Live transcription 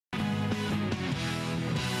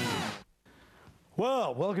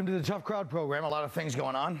Well, welcome to the Tough Crowd program. A lot of things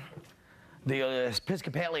going on. The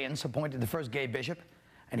Episcopalians appointed the first gay bishop,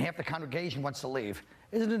 and half the congregation wants to leave.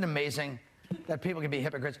 Isn't it amazing that people can be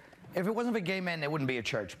hypocrites? If it wasn't for gay men, there wouldn't be a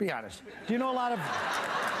church. Be honest. Do you know a lot of...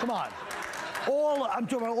 Come on. I'm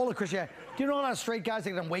talking about all the Christianity. Do you know a lot of straight guys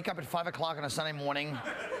that can wake up at 5 o'clock on a Sunday morning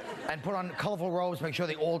and put on colorful robes, make sure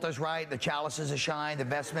the altar's right, the chalices are shined, the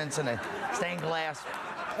vestments, and the stained glass?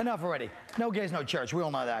 Enough already. No gays, no church. We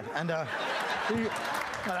all know that. And, no,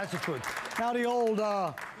 that's the truth. Now the old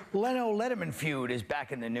Leno-Letterman feud is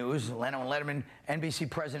back in the news. Leno and Letterman, NBC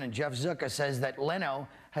president Jeff Zucker says that Leno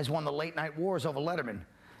has won the late-night wars over Letterman.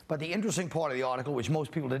 But the interesting part of the article, which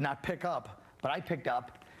most people did not pick up, but I picked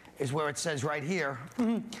up, is where it says right here,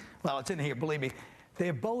 well, it's in here, believe me, they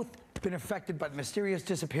have both been affected by the mysterious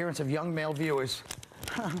disappearance of young male viewers.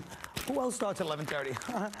 Who else starts at 11:30?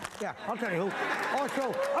 Yeah, I'll tell you who.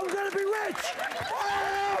 Also, I'm gonna be rich!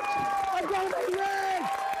 I'm gonna be rich!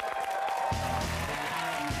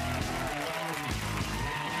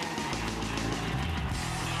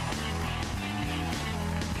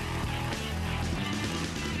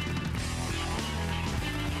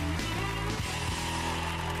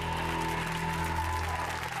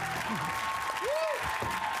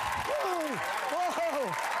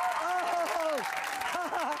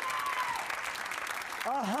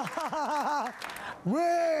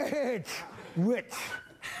 Rich.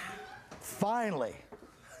 Finally.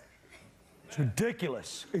 It's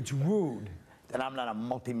ridiculous. It's rude that I'm not a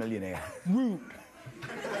multimillionaire. Rude.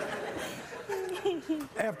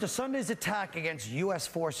 After Sunday's attack against U.S.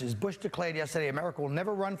 forces, Bush declared yesterday America will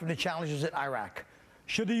never run from the challenges in Iraq.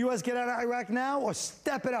 Should the U.S. get out of Iraq now or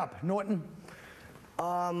step it up, Norton?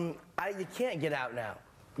 You can't get out now.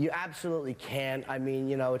 You absolutely can't. I mean,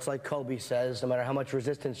 you know, it's like Kobe says, no matter how much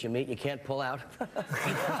resistance you meet, you can't pull out. Good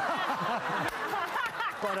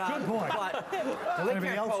point. Well, they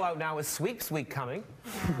can't pull out now with Sweep coming.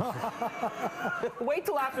 Wait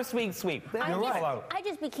till after Sweep. Then you'll pull out. I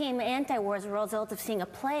just became anti-war as a result of seeing a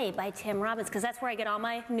play by Tim Robbins, because that's where I get all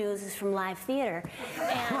my news is from live theater.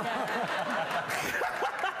 And,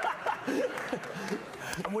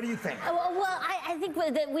 and what do you think? Well, I think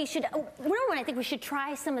that we should, I think we should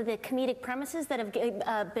try some of the comedic premises that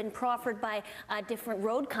have been proffered by different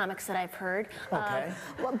road comics that I've heard. Okay.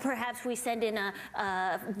 Well, perhaps we send in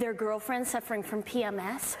their girlfriend suffering from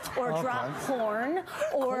PMS, or drop porn,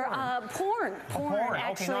 or porn,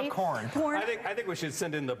 actually. Okay, not corn. Porn. I think we should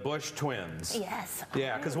send in the Bush twins. Yes.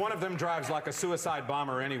 Yeah, because one of them drives like a suicide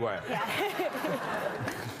bomber anyway. Yeah.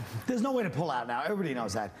 There's no way to pull out now. Everybody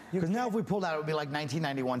knows that. Because now if we pulled out, it would be like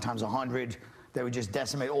 1991 times 100. They would just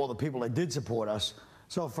decimate all the people that did support us.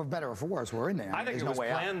 So for better or for worse, we're in there. I think it was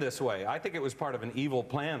planned this way. I think it was part of an evil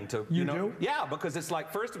plan to, you know. Do? Yeah, because it's like,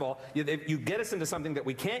 first of all, you get us into something that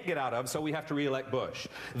we can't get out of, so we have to re-elect Bush.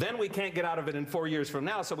 Then we can't get out of it in 4 years from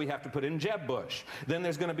now, so we have to put in Jeb Bush. Then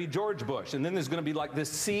there's going to be George Bush. And then there's going to be like this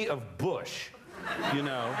sea of Bush. You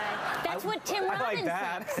know, that's what Tim Robbins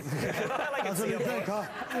said. That's what you think, huh?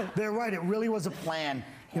 They're right. It really was a plan.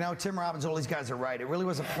 You know, Tim Robbins, all these guys are right. It really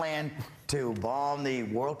was a plan to bomb the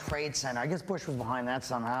World Trade Center. I guess Bush was behind that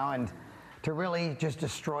somehow, and to really just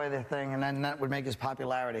destroy the thing, and then that would make his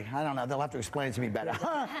popularity. I don't know. They'll have to explain it to me better.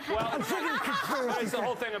 Well, I'm sick of conspiracy. It's the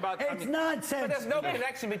whole thing about... It's nonsense. But there's no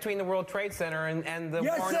connection between the World Trade Center and the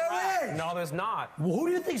yes, war in there Iraq. is. No, there's not. Well, who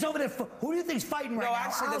do you think's over there? Who do you think's fighting right now?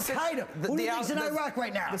 Actually, Al-Qaeda. Who do you think's in Iraq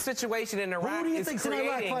right now? The situation in Iraq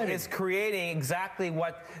is creating exactly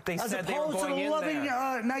what they said they were going in there. As opposed to the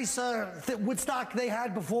loving, nice Woodstock they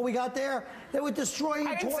had before we got there, they were destroying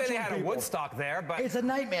and torturing people. I didn't say they had a Woodstock there, but... It's a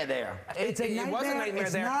nightmare there. It's a nightmare. It was a nightmare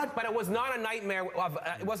there, but it was not a nightmare of,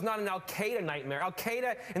 it was not an Al-Qaeda nightmare.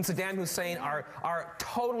 Al-Qaeda and Saddam Hussein are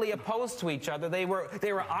totally opposed to each other. They were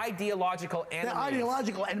ideological enemies. They're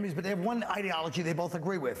ideological enemies, but they have one ideology they both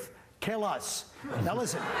agree with. Kill us. Now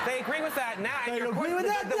listen. They agree with that now. They agree with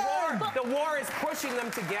that. The war is pushing them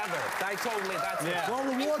together. That's Well,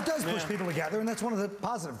 the war does push people together, and that's one of the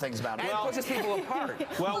positive things about it. And it pushes people apart.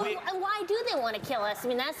 Well, why do they want to kill us? I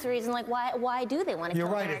mean, that's the reason. Like, why do they want to kill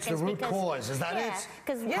You're right. Americans? It's the root cause. Is that it?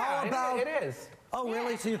 Because how about it is. Oh,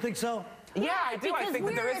 really? So you think so? Yeah, I do. I think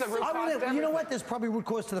that there is a root cause. You know what? There's probably root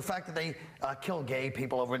cause to the fact that they kill gay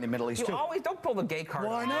people over in the Middle East, too. You always don't pull the gay card.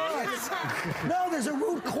 Why not? No, there's a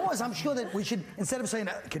root cause. I'm sure that we should, instead of saying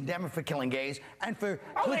condemn them for killing gays and for...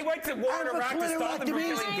 Oh, they went to war in Iraq to stop them from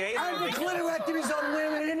killing gays. And for clitorectomies on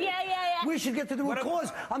women. Yeah. We should get to the root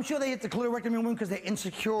cause. I'm sure they hit the clitorectomy women because they're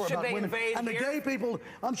insecure Should about they women. invade And the here? gay people,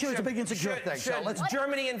 I'm sure it's a big insecure thing. So Should let's.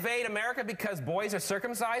 Germany invade America because boys are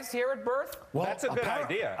circumcised here at birth? Well, That's a good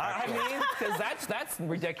idea. I mean, because that's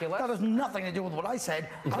ridiculous. That has nothing to do with what I said.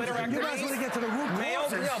 You guys want to get to the root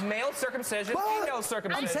causes. Male circumcision, Well, female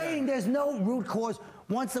circumcision. I'm saying there's no root cause.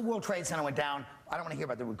 Once the World Trade Center went down, I don't want to hear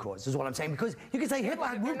about the root cause. This is what I'm saying. Because you can say Hitler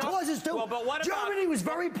had root causes too. Well, but what about- Germany was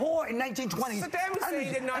very poor in 1920s. Saddam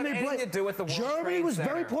Hussein did not have anything to do with the World Germany Trade was Center.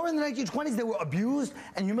 very poor in the 1920s. They were abused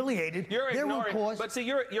and humiliated. You're Their root ignoring, cause. but see,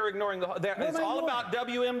 you're ignoring the whole. It's am I all ignoring? about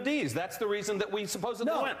WMDs. That's the reason that we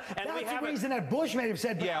supposedly No, went. And we that's the haven't. reason that Bush may have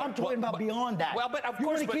said, but Yeah, I'm talking about beyond that. well, but of you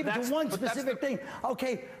course, want to but keep it that's- to one but that's specific the- thing.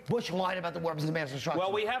 Okay, Bush lied about the weapons of mass destruction.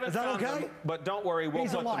 Well, we haven't Is that found okay? them, but don't worry, we'll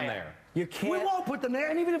He's a put them liar. there. You We can't. won't put them there,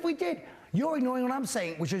 and even if we did, you're ignoring what I'm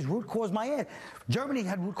saying, which is root cause my ass. Germany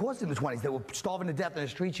had root cause in the 20s. They were starving to death in the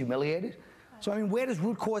streets, humiliated. So, I mean, where does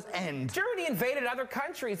root cause end? Germany invaded other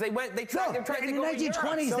countries. They tried No, to in go the to Europe.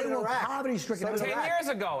 1920s, So they did were Iraq. poverty-stricken. So did 10 Iraq. years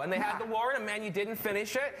ago, and they had the war, and man, you didn't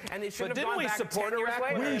finish it, and it should But have didn't gone we back support 10 years Iraq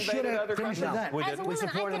later. when they We should invaded have other finished countries? that. We As did. a We woman,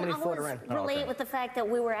 support I him when can he fought almost Iran. relate with the fact that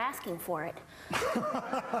we were asking for it.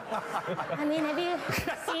 I mean, have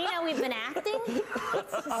you seen how we've been acting?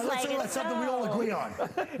 It's just Let's like, say that's it's something we all so- agree on.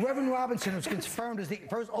 Reverend Robinson was confirmed as the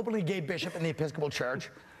first openly gay bishop in the Episcopal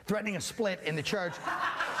Church, threatening a split in the church.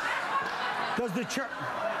 Does the church...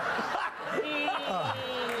 He's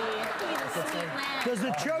a sweet man. Does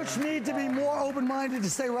the church need to be more open-minded to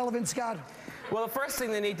stay relevant, Scott? Well, the first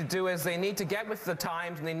thing they need to do is they need to get with the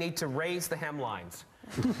times, and they need to raise the hemlines.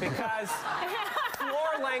 Because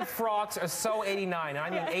floor-length frocks are so 89, and I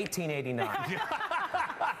mean 1889.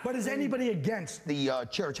 But is anybody against the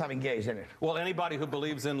church having gays in it? Well, anybody who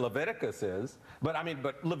believes in Leviticus is. But I mean,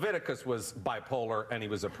 but Leviticus was bipolar and he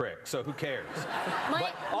was a prick. So who cares?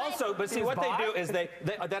 But see, what they do is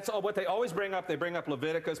that's all what they always bring up. They bring up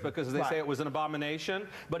Leviticus because they say it was an abomination.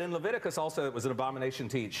 But in Leviticus also it was an abomination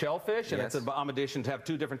to eat shellfish, and it's an abomination to have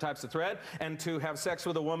 2 different types of thread, and to have sex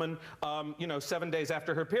with a woman, 7 days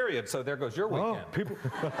after her period. So there goes your weekend. People.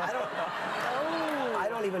 I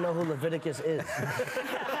don't even know who Leviticus is.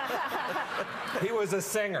 He was a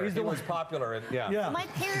singer. He was popular. Yeah. My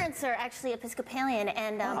parents are actually Episcopalian,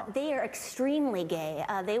 and they are extremely gay.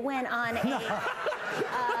 They went on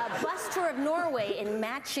a bus tour of Norway in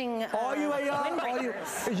matching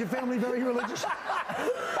windbreakers. Is your family very religious?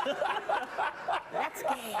 That's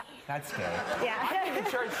gay. That's gay. Yeah. I think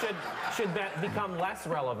the church should become less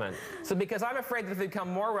relevant. So because I'm afraid that if they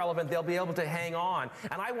become more relevant, they'll be able to hang on,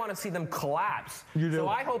 and I want to see them collapse. You do. So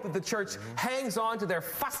I hope that the church hangs on to their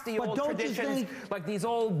fusty But old don't you traditions, think- like these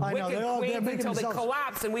old I know, wicked they're queens, making until they themselves-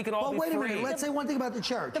 collapse and we can all But be wait a free. minute. Let's say one thing about the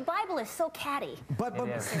church. The Bible is so catty. But It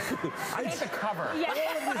is. I hate the cover. Yeah.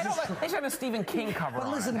 They should have a Stephen King cover But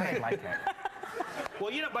on listen it. to I me. like it.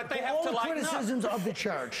 Well, but they have all to the lighten up. criticisms of the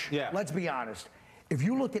church, Yeah. let's be honest. If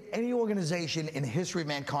you look at any organization in the history of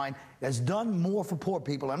mankind that's done more for poor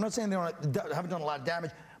people, I'm not saying they haven't done a lot of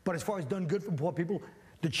damage, but as far as done good for poor people,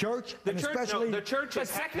 the church, and especially the church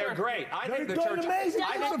is they're great. I think the they're church. doing amazing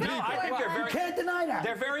I things think, for no, I people. think they're very. You can't deny that.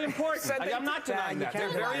 They're very important. I'm not denying that. They're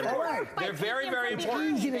very important. They're very, very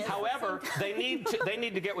important. However, they need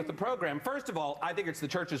to get with the program. First of all, I think it's the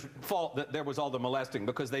church's fault that there was all the molesting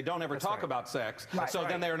because they don't ever talk about sex. So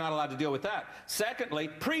then they are not allowed to deal with that. Secondly,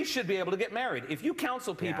 priests should be able to get married. If you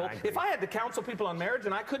counsel people, if I had to counsel people on marriage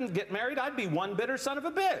and I couldn't get married, I'd be one bitter son of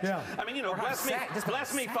a bitch. Yeah. I mean,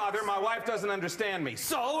 bless me, Father, my wife doesn't understand me.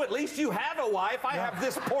 So at least you have a wife. I have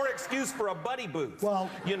this poor excuse for a buddy booth. Well,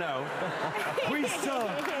 Priests,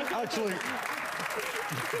 actually,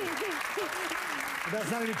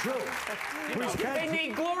 that's not even true. They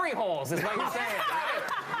need glory holes, is what you're saying, right?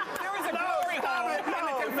 There is a glory hole in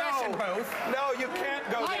the confession booth. No, you can't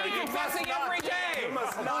go there. I'm confessing every day. You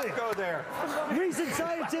must not go there. Recent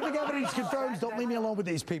scientific evidence confirms, don't leave me alone with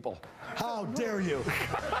these people. How dare you?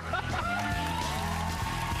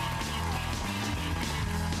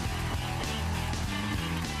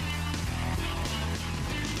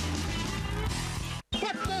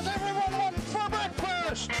 What does everyone want for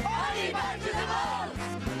breakfast? Honey bunches of oats!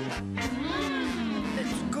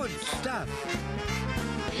 It's good stuff.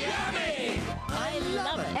 Yummy! I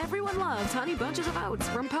love it. Everyone loves Honey Bunches of Oats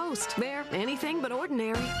from Post. They're anything but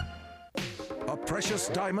ordinary. A precious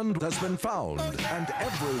diamond has been found, and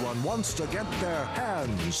everyone wants to get their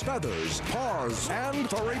hands, feathers, paws, and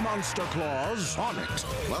furry monster claws on it.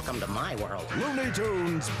 Welcome to my world. Looney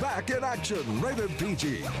Tunes back in action. Rated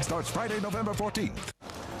PG. Starts Friday, November 14th.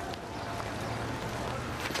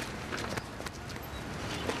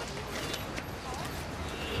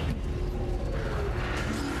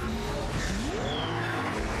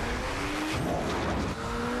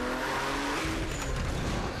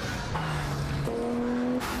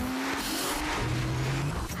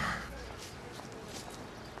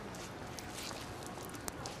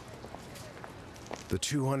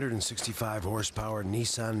 265 horsepower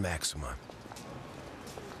Nissan Maxima.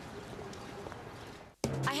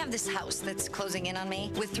 I have this house that's closing in on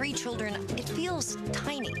me. With 3 children, it feels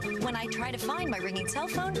tiny. When I try to find my ringing cell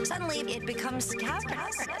phone, suddenly it becomes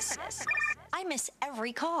cavernous. I miss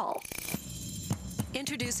every call.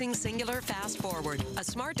 Introducing Singular Fast Forward, a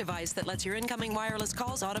smart device that lets your incoming wireless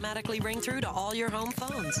calls automatically ring through to all your home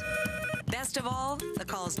phones. Best of all, the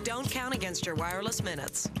calls don't count against your wireless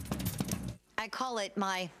minutes. I call it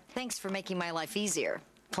my thanks for making my life easier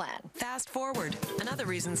plan. Fast Forward, another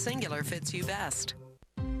reason Singular fits you best.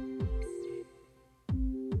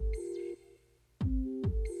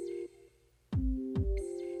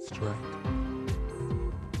 Strike.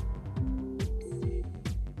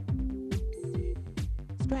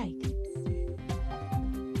 Strike.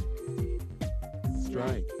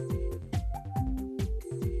 Strike.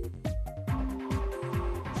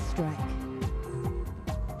 Strike.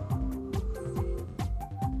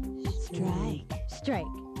 Strike. Strike,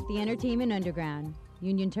 the Entertainment Underground.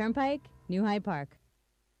 Union Turnpike, New Hyde Park.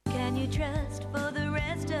 Can you trust for the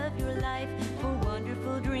rest of your life for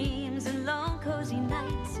wonderful dreams and long cozy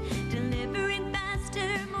nights? Delivering faster,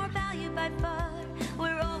 more value by far.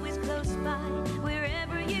 We're always close by,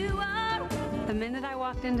 wherever you are. The minute I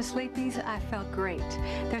walked into Sleepy's, I felt great.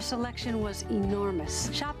 Their selection was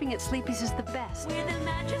enormous. Shopping at Sleepy's is the best. We're the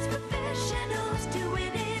mattress professionals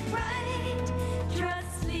doing it right.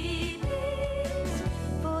 Trust Sleepy's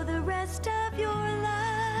for the rest of your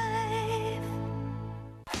life.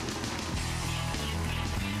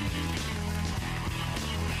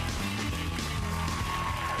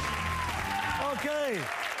 Okay.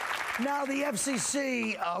 Now, the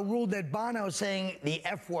FCC ruled that Bono saying the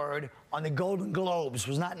F word on the Golden Globes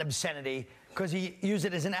was not an obscenity because he used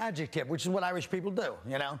it as an adjective, which is what Irish people do,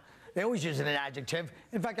 you know? They always use it as an adjective.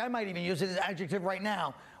 In fact, I might even use it as an adjective right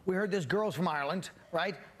now. We heard this girl's from Ireland,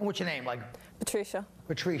 right? And what's your name? Like Patricia.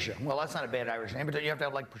 Patricia. Well, that's not a bad Irish name, but you have to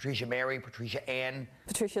have like Patricia Mary, Patricia Ann.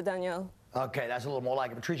 Patricia Danielle. Okay, that's a little more like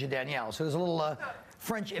it. Patricia Danielle. So there's a little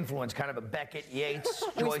French influence, kind of a Beckett, Yates,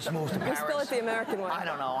 Joyce moves to Paris. We spell it the American way. I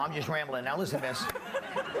don't know. I'm just rambling. Now listen, miss.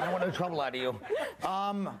 I don't want no trouble out of you.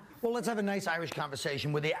 Well, let's have a nice Irish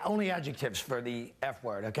conversation with the only adjectives for the F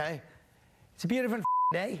word, okay? It's a beautiful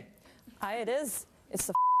day. Aye, it is. It's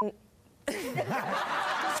the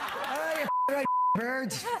right,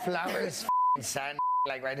 birds, flowers, sun,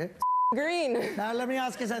 like right here. Green. Now, let me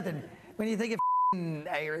ask you something. When you think of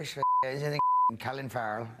Irish, you think Colin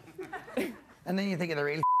Farrell. And then you think of the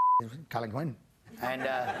real Colin Quinn. And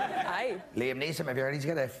Aye. Liam Neeson, have you heard he's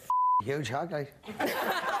got a huge hog? Like.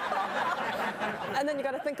 And then you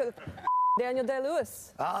got to think of Daniel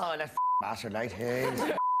Day-Lewis. Oh, that bastard, like. He's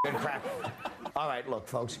good crap. All right, look,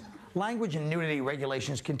 folks. Language and nudity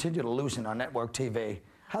regulations continue to loosen on network TV.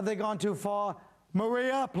 Have they gone too far?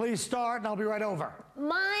 Maria, please start, and I'll be right over.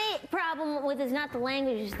 My problem with is not the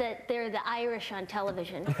language, is that they're the Irish on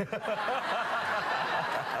television.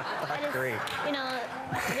 Great. You know,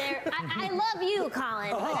 I love you,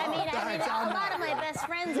 Colin. But I mean, a lot of my best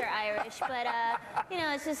friends are Irish, but you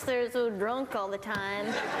know, it's just they're so drunk all the time.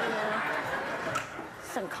 You know,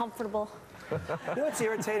 it's uncomfortable. You know what's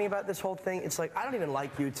irritating about this whole thing? It's like, I don't even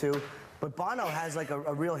like you two, but Bono has like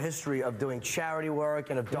a real history of doing charity work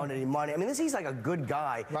and of donating money. I mean, he's like a good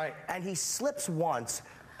guy. Right. And he slips once,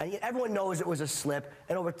 and everyone knows it was a slip,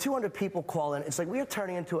 and over 200 people call in. It's like we are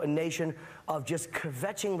turning into a nation of just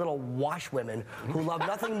kvetching little washwomen who love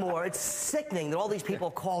nothing more. It's sickening that all these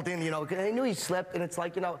people called in, you know, because they knew he slipped, and it's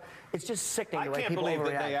like, you know, it's just sickening the way people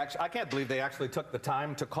overreact. I can't believe they actually took the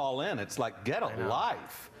time to call in. It's like, get a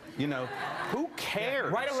life. You know, who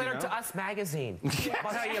cares? Write a letter to Us Magazine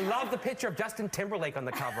about how you love the picture of Justin Timberlake on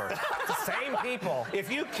the cover. It's the same people.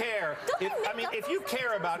 If you care, if you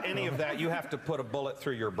care about any of that, you have to put a bullet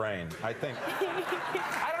through your brain, I think.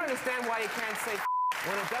 I don't understand why you can't say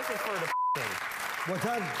when it does refer to things. What's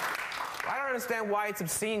that? I don't understand why it's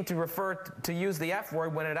obscene to refer to use the F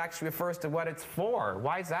word when it actually refers to what it's for.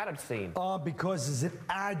 Why is that obscene? Because it's an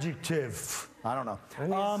adjective. I don't know.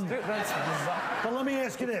 That's bizarre. But let me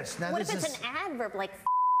ask you this. Now, What if it's an adverb like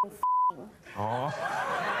Oh.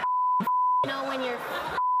 You know, when you're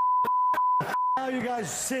Now you guys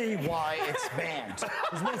see why it's banned.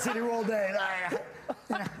 There's one city all day.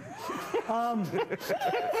 Now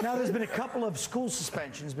there's been a couple of school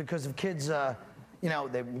suspensions because of kids. You know,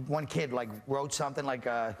 one kid like wrote something like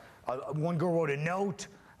one girl wrote a note,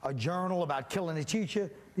 a journal about killing the teacher.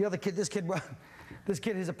 The other kid, this kid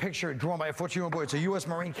has a picture drawn by a 14-year-old boy. It's a U.S.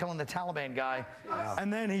 Marine killing the Taliban guy,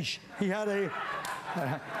 and then he had the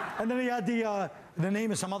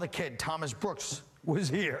name of some other kid, Thomas Brooks. was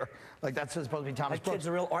here. Like, that's supposed to be Thomas That kid's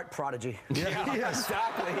a real art prodigy. Yeah,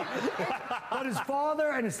 exactly. But his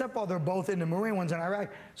father and his stepfather are both in the Marine ones in Iraq.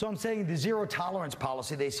 So I'm saying the zero tolerance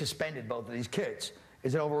policy, they suspended both of these kids.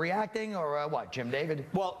 Is it overreacting or what, Jim David?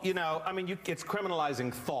 Well, you know, I mean, it's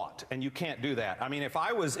criminalizing thought, and you can't do that. I mean, if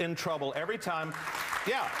I was in trouble every time,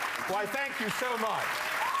 yeah, why, thank you so much.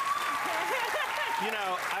 You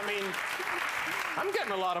know, I mean, I'm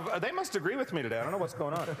getting a lot of, they must agree with me today. I don't know what's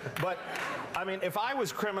going on. But, I mean, if I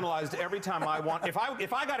was criminalized every time I want, if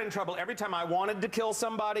I got in trouble every time I wanted to kill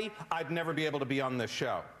somebody, I'd never be able to be on this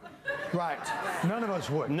show. Right. None of us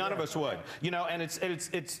would. None of us would. You know, and it's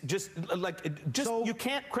just like, so, you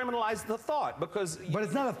can't criminalize the thought because. But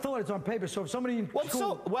it's not a thought, it's on paper. So if somebody in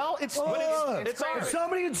school. If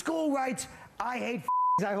somebody in school writes, I hate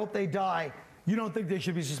f***ings, I hope they die. You don't think they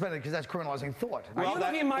should be suspended because that's criminalizing thought. Are you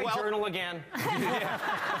looking at my journal again?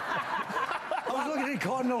 I was looking at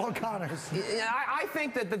Cardinal O'Connor's. I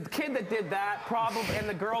think that the kid that did that probably and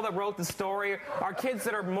the girl that wrote the story are kids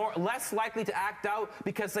that are less likely to act out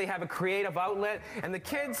because they have a creative outlet, and the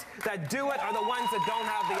kids that do it are the ones that don't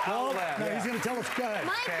have the outlet. No, he's going to tell us good.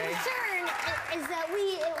 My concern is that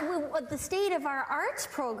the state of our arts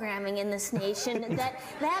programming in this nation, that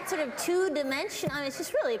sort of two-dimensional, I mean, it's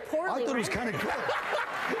just really poorly I thought it was kind of good.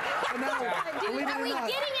 Are we getting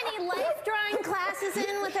any life drawing classes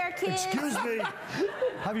in with our kids? Excuse me.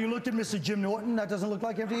 Have you looked at Mr. Jim Norton? That doesn't look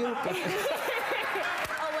like him to you? No.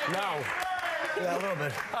 Yeah, a little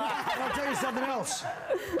bit. And I'll tell you something else.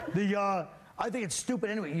 I think it's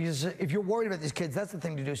stupid anyway. If you're worried about these kids, that's the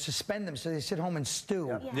thing to do. Suspend them so they sit home and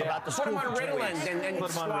stew about the school. Put them on Ritalin and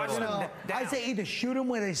squash them down. I say either shoot them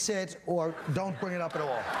where they sit or don't bring it up at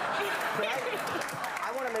all.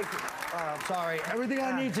 I want to make... sorry. Everything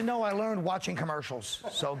I need to know I learned watching commercials.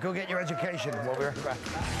 So go get your education. We'll be right back.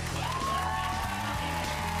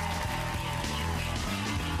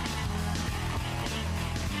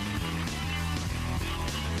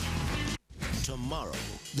 Tomorrow,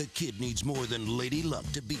 the kid needs more than Lady Luck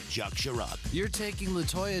to beat Jacques Chirac. You're taking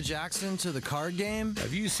LaToya Jackson to the card game?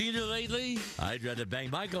 Have you seen her lately? I'd rather bang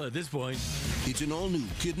Michael at this point. It's an all-new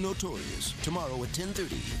Kid Notorious, tomorrow at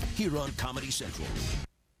 10:30, here on Comedy Central.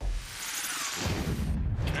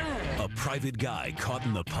 A private guy caught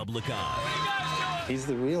in the public eye. He's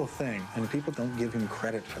the real thing, and people don't give him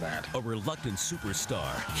credit for that. A reluctant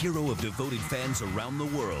superstar, hero of devoted fans around the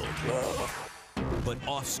world. But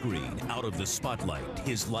off-screen, out of the spotlight,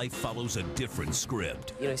 his life follows a different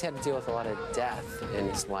script. You know, he's had to deal with a lot of death in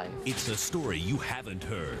his life. It's the story you haven't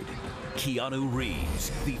heard. Keanu Reeves,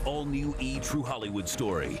 the all-new E! True Hollywood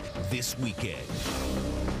Story, this weekend.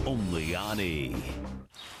 Only on E!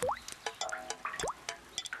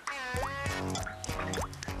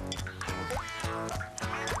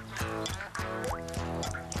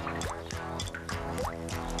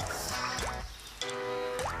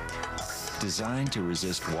 Designed to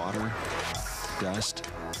resist water, dust,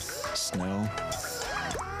 snow,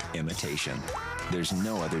 imitation. There's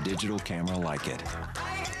no other digital camera like it.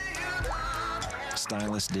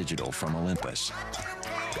 Stylus Digital from Olympus.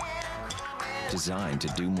 Designed to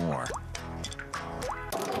do more.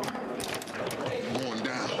 Going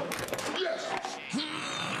down. Yes!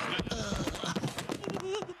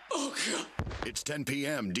 Oh, God. It's 10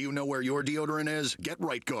 p.m. Do you know where your deodorant is? Get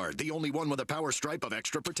Right Guard, the only one with a power stripe of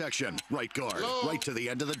extra protection. Right Guard, right to the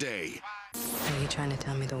end of the day. Are you trying to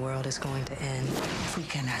tell me the world is going to end? If we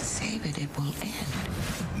cannot save it, it will end.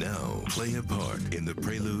 Now, play a part in the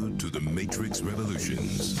prelude to the Matrix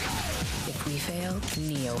Revolutions. If we fail,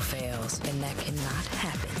 Neo fails, and that cannot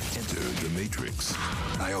happen. Enter the Matrix.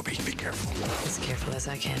 Niobe, be careful. As careful as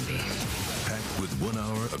I can be. Packed with 1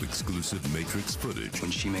 hour of exclusive Matrix footage.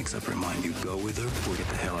 When she makes up her mind, you go with her or get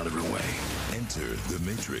the hell out of her way. Enter the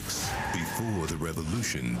Matrix before the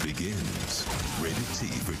revolution begins. Rated T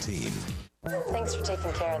for teen. Thanks for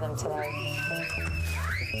taking care of them today.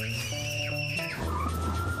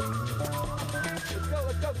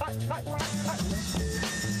 Let's go. Fight.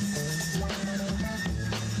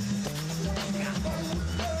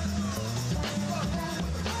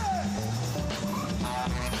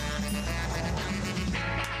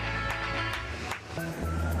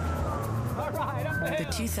 The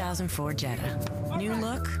 2004 Jetta. New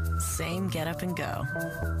look, same get up and go.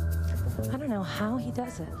 I don't know how he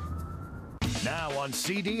does it. Now on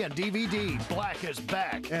CD and DVD, Black is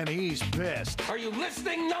back, and he's pissed. Are you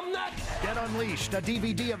listening, numbnut? Get Unleashed, a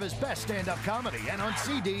DVD of his best stand-up comedy, and on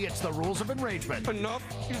CD, it's The Rules of Enragement. Enough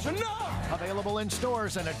is enough! Available in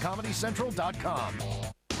stores and at ComedyCentral.com.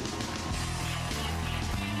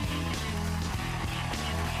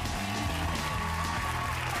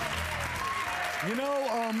 You know,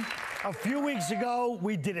 A few weeks ago,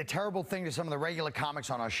 we did a terrible thing to some of the regular comics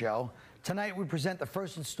on our show. Tonight, we present the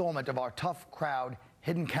first installment of our Tough Crowd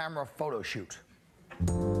hidden camera photo shoot.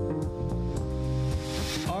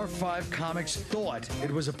 Our 5 comics thought it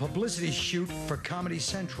was a publicity shoot for Comedy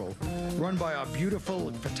Central, run by our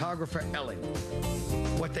beautiful photographer, Ellie.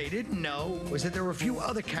 What they didn't know was that there were a few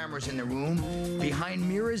other cameras in the room, behind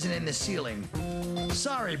mirrors and in the ceiling.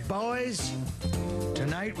 Sorry, boys.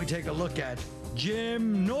 Tonight, we take a look at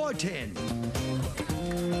Jim Norton.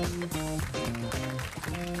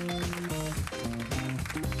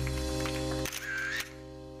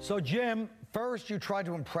 So, Jim, first you tried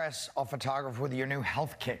to impress our photographer with your new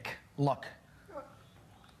health kick. Look. You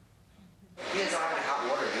guys don't have any hot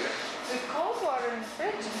water, do you? There's cold water in the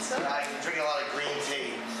fridge and stuff. I'm drinking a lot of green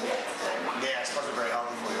tea. Yeah, it's supposed to be very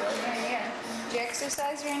healthy for you, right? Yeah. Do you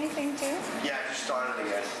exercise or anything too? Yeah, I just started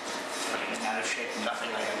again. Out of shape, nothing.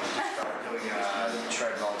 I am just started doing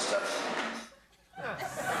treadmill and stuff.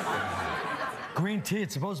 Green tea,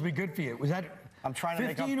 it's supposed to be good for you. Was that I'm trying to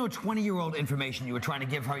 15 or 20-year-old information you were trying to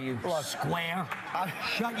give her, you square?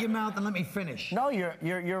 Shut your mouth and let me finish. No,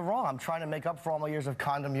 you're wrong. I'm trying to make up for all my years of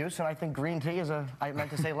condom use, and I think green tea is I meant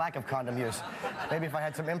to say lack of condom use. Maybe if I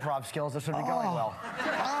had some improv skills, this would be going well.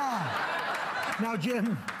 Now,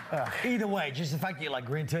 Jim, either way, just the fact that you like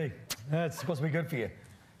green tea, that's supposed to be good for you.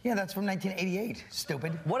 Yeah, that's from 1988,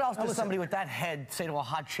 stupid. What else does somebody with that head say to a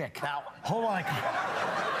hot chick? Now, hold on.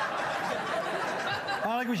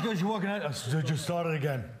 I like when she goes, you're walking out, I just started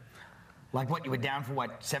again. Like what, you were down for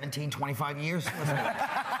what, 17, 25 years?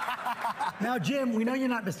 Now, Jim, we know you're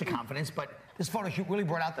not Mr. Confidence, but this photo shoot really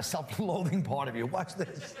brought out the self-loathing part of you. Watch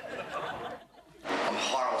this. I'm a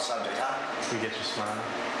horrible subject, huh? We get you smiling.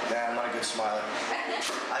 Yeah, I'm not a good smiler.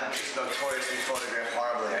 I'm just notoriously photographed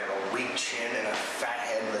horribly. I have a weak chin and a fat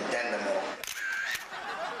head with a dent in the middle.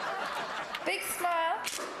 Big smile.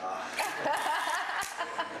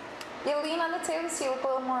 You lean on the table so you look a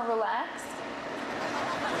little more relaxed.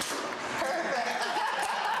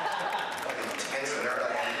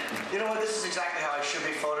 You know what? This is exactly how I should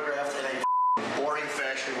be photographed in a boring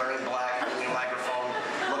fashion, wearing black, holding a microphone,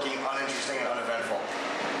 looking uninteresting and uneventful.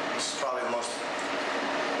 This is probably the most.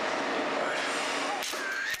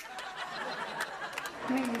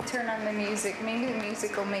 Maybe turn on the music. Maybe the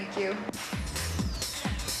music will make you.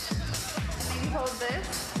 Maybe hold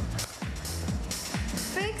this.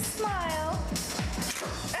 Big smile.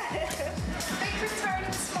 Big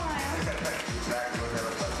retarded smile.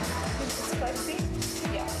 Spicy?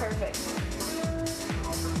 Yeah, perfect.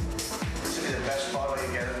 This would be the best photo you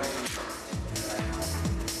get of me.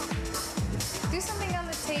 Do something on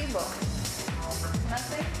the table.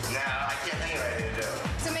 Nothing? No, I can't think of anything to do.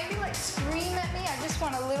 So maybe like scream at me. I just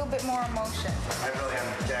want a little bit more emotion. I really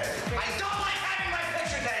am dead. I don't like having my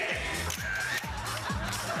picture taken!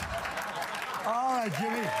 All right,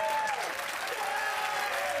 Jimmy.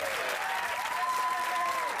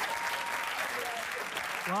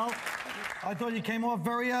 Well, I thought you came off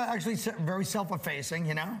very, actually very self-effacing,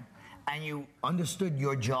 you know? And you understood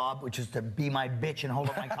your job, which is to be my bitch and hold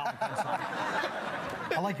up my comic book sign.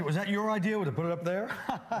 I like it. Was that your idea to put it up there?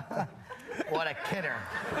 What a kidder.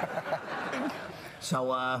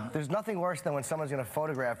 So, there's nothing worse than when someone's gonna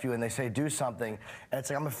photograph you and they say do something, and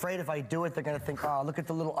it's like, I'm afraid if I do it, they're gonna think, oh, look at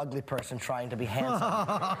the little ugly person trying to be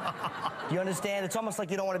handsome. Do you understand? It's almost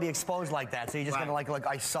like you don't want to be exposed like that, so you're just gonna like,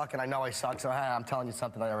 I suck and I know I suck, so hey, I'm telling you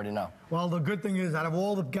something I already know. Well, the good thing is, out of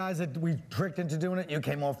all the guys that we tricked into doing it, you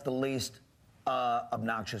came off the least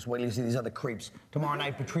obnoxious. Wait till you see these other creeps. Tomorrow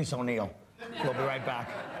night, Patrice O'Neill. We'll be right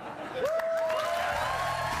back.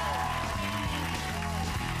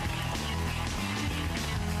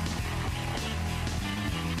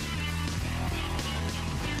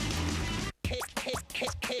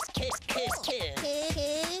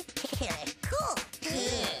 Cool.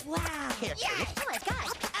 Wow. Yes. Oh my God.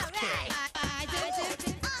 All right. I do.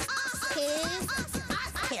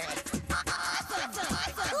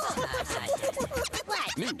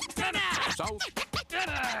 What? New South Park.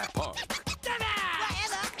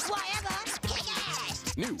 Whatever.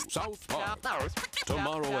 New South Park.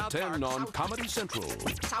 Tomorrow at 10 on Comedy Central.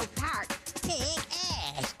 South Park. Kick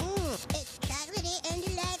ass. It's chocolatey and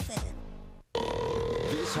delightful.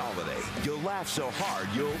 This holiday, you'll laugh so hard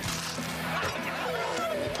you'll...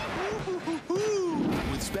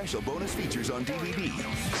 With special bonus features on DVD.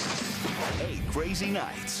 8 Crazy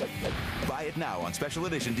Nights. Buy it now on special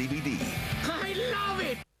edition DVD. I love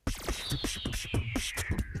it.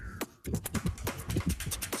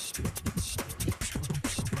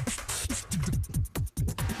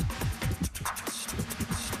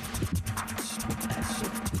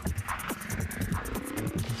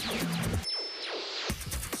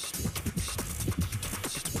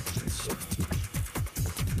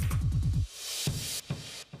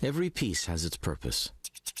 Every piece has its purpose.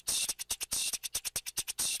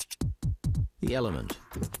 The Element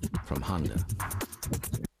from Honda.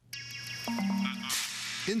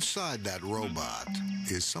 Inside that robot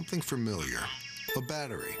is something familiar, a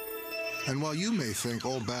battery. And while you may think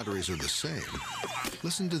all batteries are the same,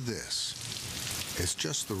 listen to this. It's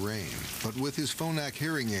just the rain, but with his Phonak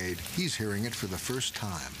hearing aid, he's hearing it for the first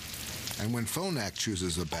time. And when Phonak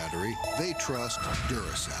chooses a battery, they trust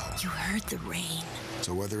Duracell. You heard the rain.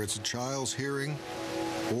 So whether it's a child's hearing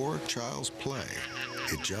or child's play,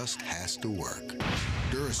 it just has to work.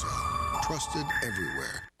 Duracell, trusted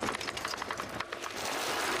everywhere.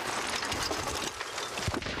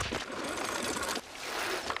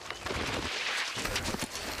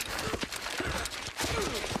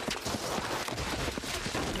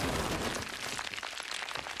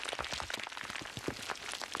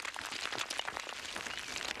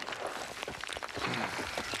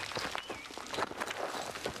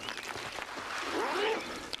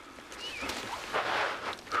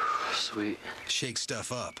 Sweet. Shake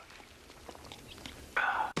stuff up.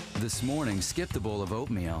 This morning, skip the bowl of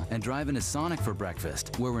oatmeal and drive into Sonic for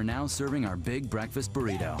breakfast, where we're now serving our big breakfast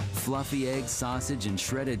burrito. Fluffy egg, sausage, and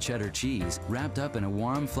shredded cheddar cheese wrapped up in a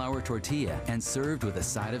warm flour tortilla and served with a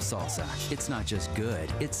side of salsa. It's not just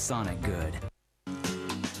good, it's Sonic good.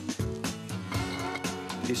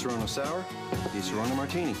 Di Serrano sour, Di Serrano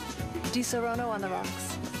martini. Di Serrano on the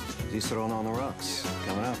rocks. Di Serrano on the rocks.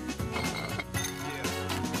 Coming up.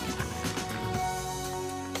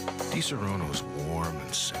 Di Serrano's warm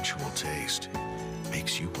and sensual taste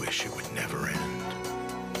makes you wish it would never end.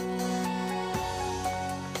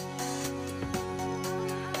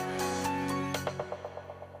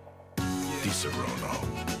 Di Serrano.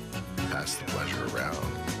 Pass the pleasure around.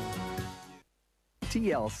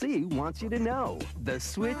 TLC wants you to know the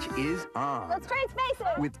switch is on. Let's trade spaces.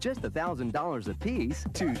 With just $1,000 apiece,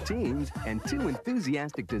 2 teams, and 2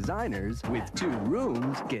 enthusiastic designers with 2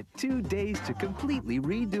 rooms get 2 days to completely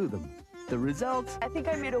redo them. The results? I think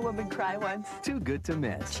I made a woman cry once. Too good to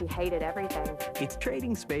miss. She hated everything. It's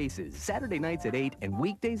Trading Spaces, Saturday nights at 8 and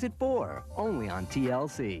weekdays at 4, only on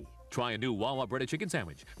TLC. Try a new Wawa breaded chicken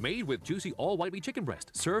sandwich, made with juicy all-white meat chicken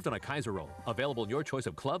breast, served on a Kaiser roll. Available in your choice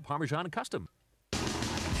of club, Parmesan, and custom.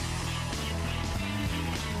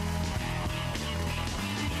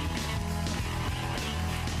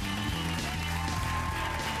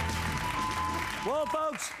 Well,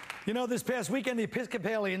 folks, you know, this past weekend, the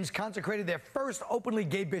Episcopalians consecrated their first openly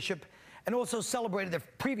gay bishop and also celebrated their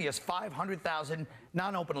previous 500,000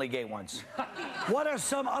 non-openly gay ones. What are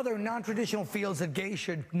some other non-traditional fields that gays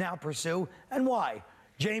should now pursue, and why?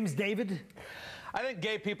 James David? I think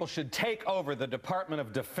gay people should take over the Department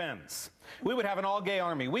of Defense. We would have an all-gay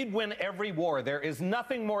army. We'd win every war. There is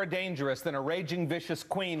nothing more dangerous than a raging, vicious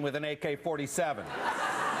queen with an AK-47.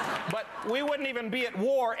 But we wouldn't even be at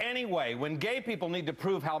war anyway. When gay people need to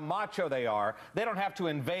prove how macho they are, they don't have to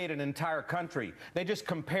invade an entire country. They just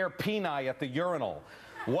compare peni at the urinal.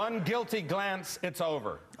 One guilty glance, it's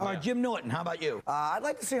over. All right, Jim Norton, how about you? I'd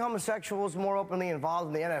like to see homosexuals more openly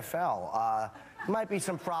involved in the NFL. Might be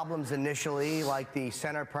some problems initially, like the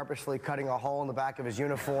center purposefully cutting a hole in the back of his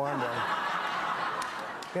uniform, or,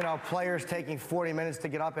 you know, players taking 40 minutes to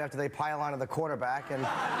get up after they pile onto the quarterback, and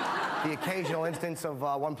the occasional instance of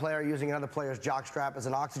one player using another player's jockstrap as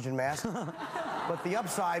an oxygen mask. But the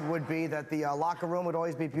upside would be that the locker room would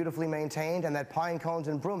always be beautifully maintained, and that pine cones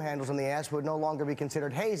and broom handles in the ass would no longer be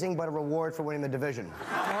considered hazing, but a reward for winning the division.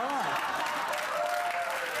 All right.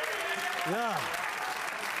 Yeah.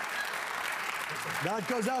 That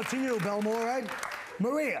goes out to you, Belmore, right?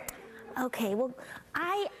 Maria. Okay, well,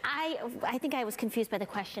 I think I was confused by the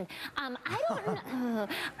question. I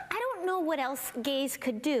don't know what else gays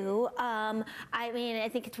could do. I mean, I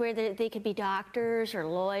think it's where they could be doctors or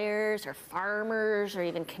lawyers or farmers or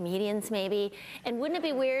even comedians maybe. And wouldn't it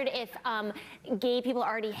be weird if gay people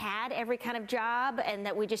already had every kind of job and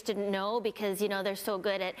that we just didn't know because, you know, they're so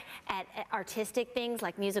good at artistic things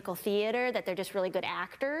like musical theater that they're just really good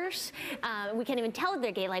actors. We can't even tell if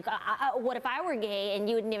they're gay. Like, what if I were gay and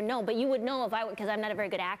you wouldn't even know? But you would know if I would, because I'm not a very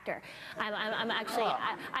good actor. I'm actually,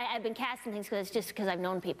 I've been cast in things just because I've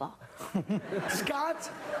known people. Scott?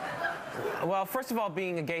 Well, first of all,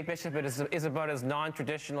 being a gay bishop is about as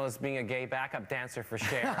non-traditional as being a gay backup dancer for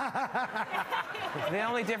Cher. The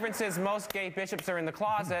only difference is most gay bishops are in the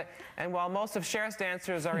closet, and while most of Cher's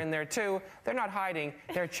dancers are in there too, they're not hiding,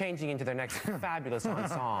 they're changing into their next fabulous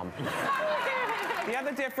ensemble. The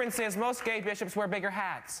other difference is most gay bishops wear bigger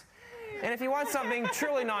hats. And if you want something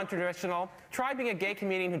truly non-traditional, try being a gay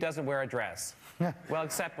comedian who doesn't wear a dress. Well,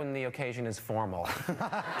 except when the occasion is formal.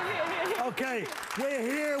 Okay, we're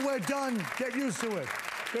here, we're done. Get used to it.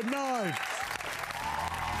 Good night.